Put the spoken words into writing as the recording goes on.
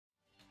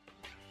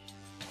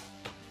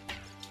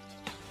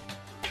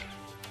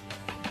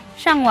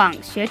上网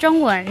学中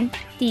文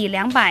第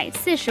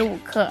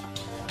245课。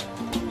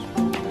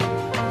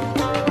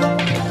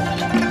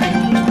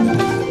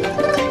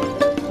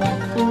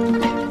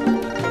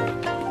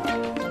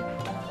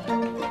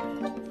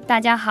大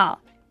家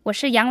好，我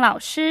是杨老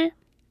师。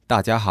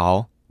大家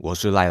好，我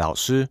是赖老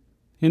师。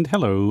And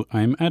hello,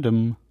 I'm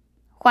Adam.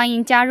 欢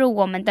迎加入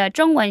我们的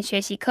中文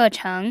学习课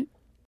程。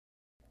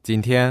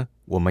今天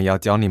我们要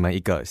教你们一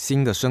个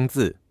新的生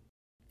字，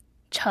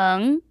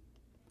成。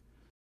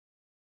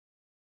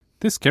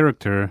This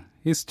character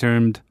is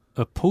termed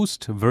a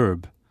post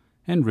verb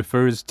and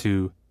refers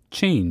to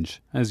change,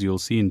 as you'll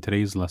see in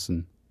today's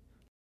lesson.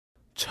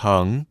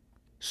 成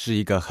是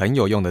一个很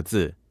有用的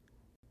字，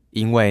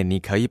因为你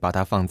可以把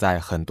它放在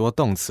很多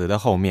动词的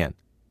后面，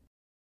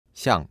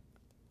像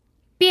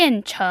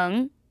变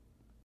成。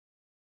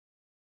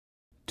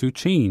To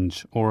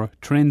change or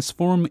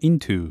transform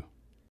into.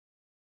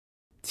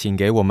 请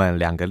给我们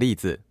2个例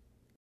子。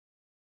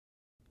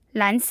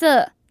蓝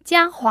色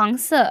加黄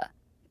色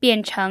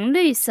变成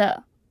绿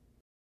色。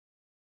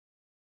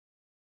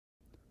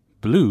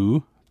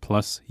Blue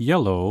plus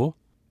yellow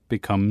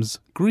becomes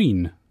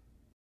green.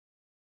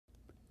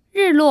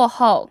 日落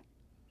后，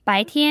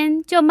白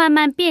天就慢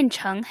慢变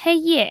成黑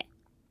夜。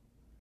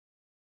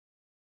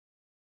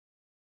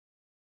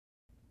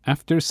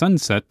After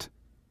sunset,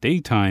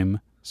 daytime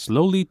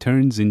slowly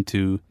turns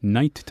into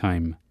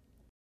nighttime.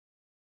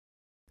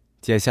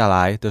 接下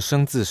来的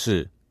生字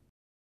是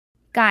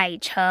改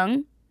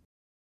成。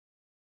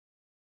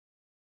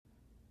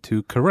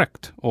To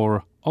correct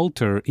or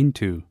alter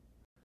into.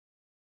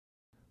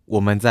 我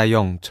们在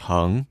用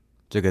成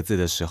这个字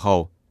的时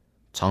候，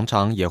常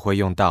常也会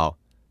用到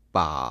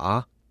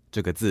把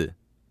这个字。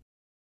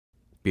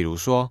比如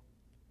说，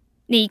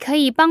你可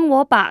以帮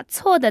我把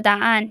错的答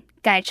案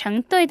改成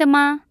对的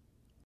吗？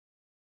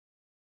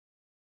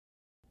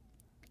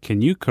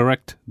 Can you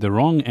correct the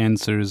wrong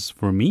answers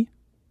for me?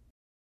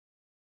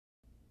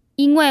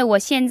 因为我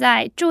现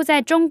在住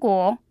在中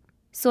国，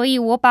所以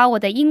我把我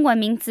的英文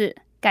名字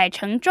改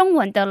成中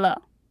文的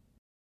了。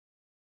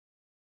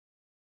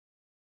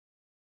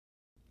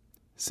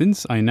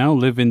Since I now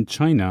live in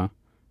China,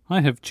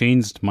 I have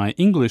changed my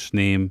English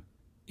name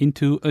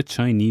into a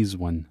Chinese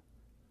one.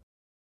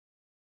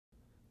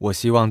 我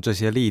希望这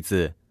些例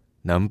子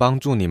能帮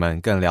助你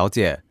们更了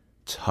解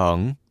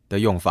成的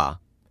用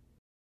法。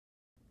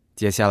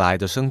接下来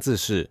的生字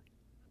是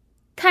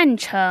看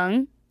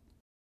成。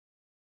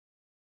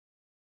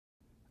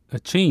A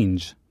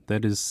change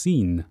that is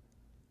seen.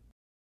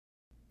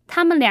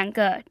 他们2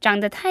个长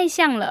得太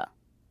像了，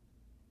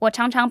我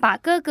常常把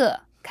哥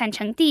哥看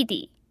成弟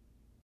弟。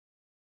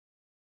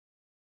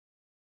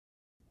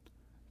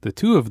The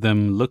two of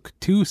them look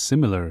too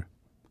similar.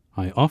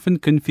 I often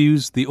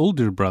confuse the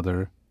older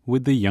brother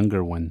with the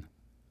younger one.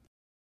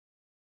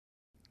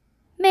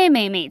 妹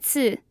妹每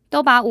次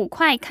都把5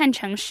块看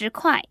成10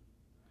块。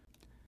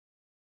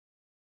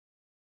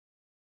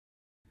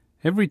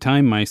Every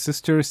time my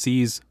sister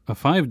sees a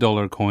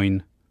 $5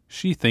 coin,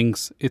 she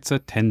thinks it's a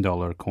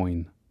 $10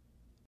 coin.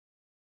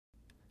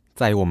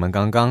 在我们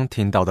刚刚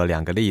听到的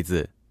2个例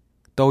子，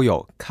都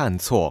有看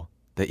错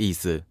的意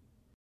思。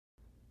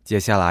接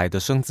下来的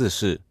生字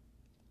是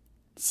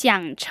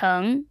想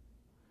成。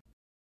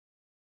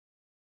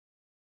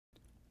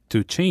To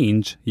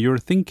change your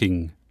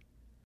thinking.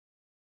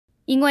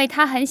 因为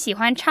他很喜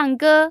欢唱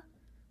歌，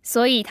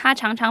所以他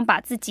常常把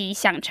自己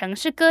想成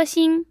是歌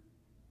星。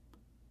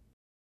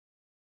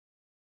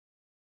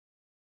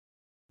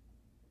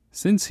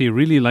Since he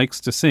really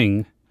likes to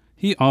sing,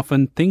 he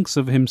often thinks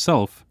of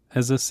himself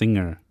as a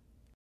singer.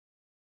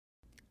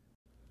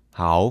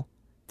 好，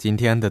今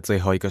天的最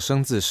后一个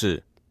生字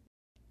是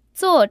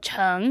做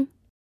成。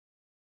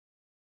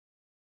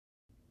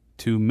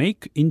To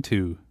make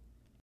into.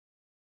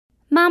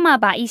 妈妈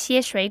把一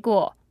些水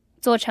果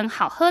做成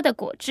好喝的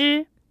果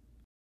汁。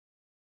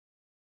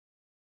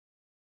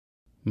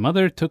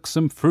Mother took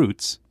some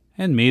fruits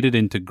and made it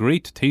into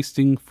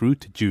great-tasting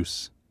fruit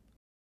juice.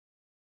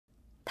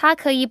 她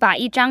可以把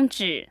一张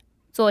纸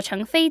做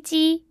成飞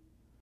机。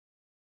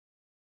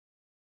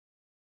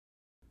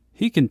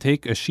He can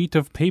take a sheet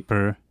of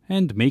paper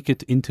and make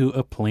it into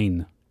a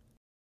plane.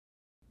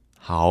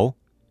 好，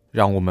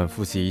让我们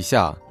复习一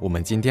下我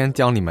们今天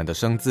教你们的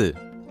生字。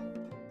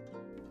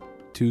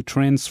To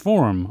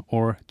transform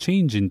or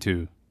change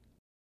into.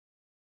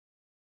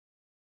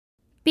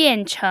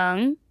 变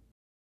成。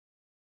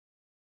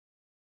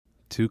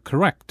To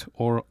correct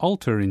or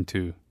alter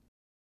into.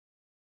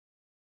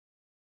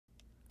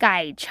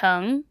 改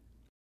成。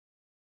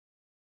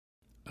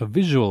A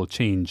visual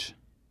change.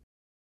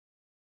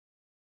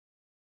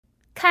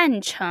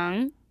 看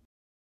成。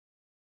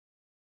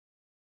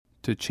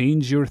To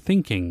change your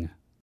thinking.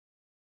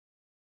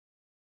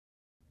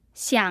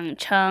 想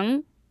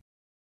成。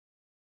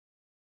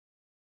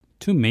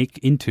To make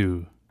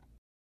into.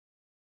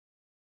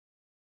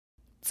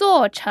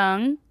 做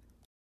成。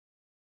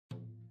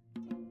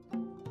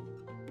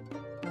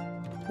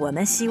我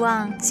们希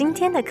望今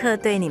天的课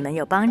对你们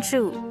有帮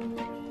助。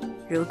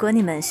如果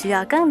你们需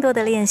要更多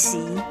的练习，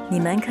你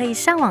们可以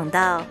上网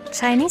到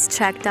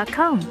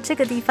ChineseTrack.com 这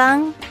个地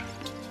方。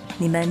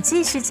你们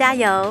继续加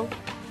油！